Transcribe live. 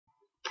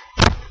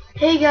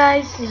Hey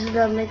guys, this is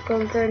Dominic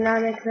from Third Now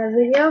making a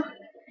video,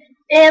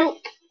 and look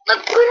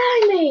what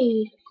I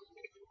made!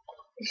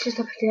 It's just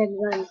a pretend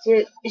gun.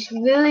 It's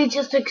really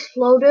just an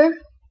exploder.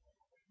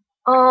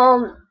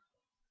 I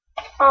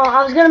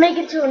was gonna make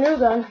it to a new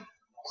gun,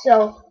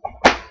 so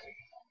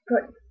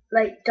put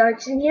like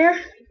darts in here.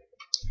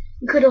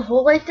 You cut a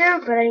hole right there,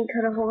 but I didn't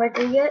cut a hole right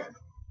there yet.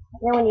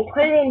 Then when you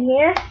put it in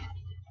here,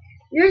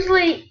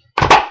 usually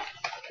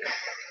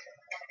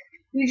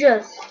you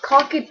just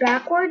cock it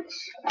backwards,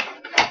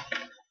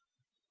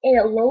 and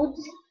it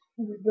loads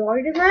the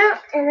dart in there,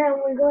 and then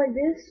we go like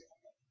this.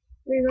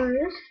 We go like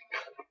this.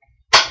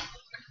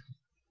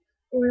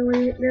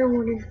 When you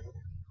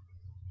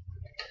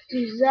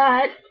do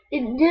that,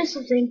 it does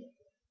something,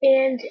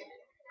 and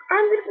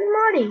I'm gonna be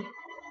modding.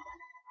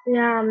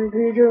 Yeah, I'm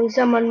gonna be doing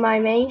some on my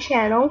main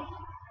channel.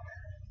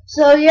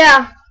 So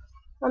yeah,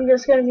 I'm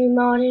just gonna be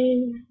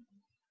modding.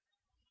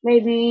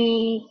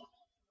 Maybe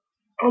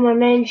on my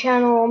main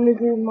channel, I'm gonna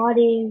be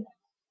modding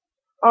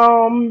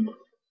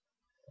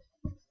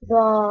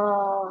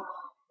the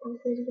what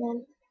is it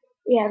again?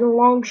 Yeah, the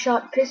long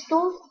shot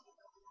pistol,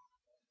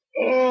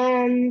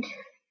 and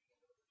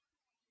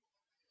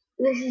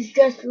this is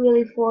just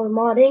really for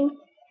modding.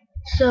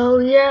 So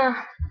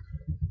yeah,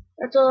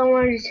 that's all I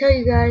wanted to tell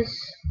you guys.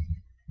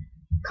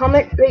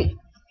 Comment, rate,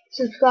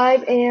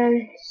 subscribe,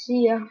 and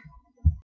see ya.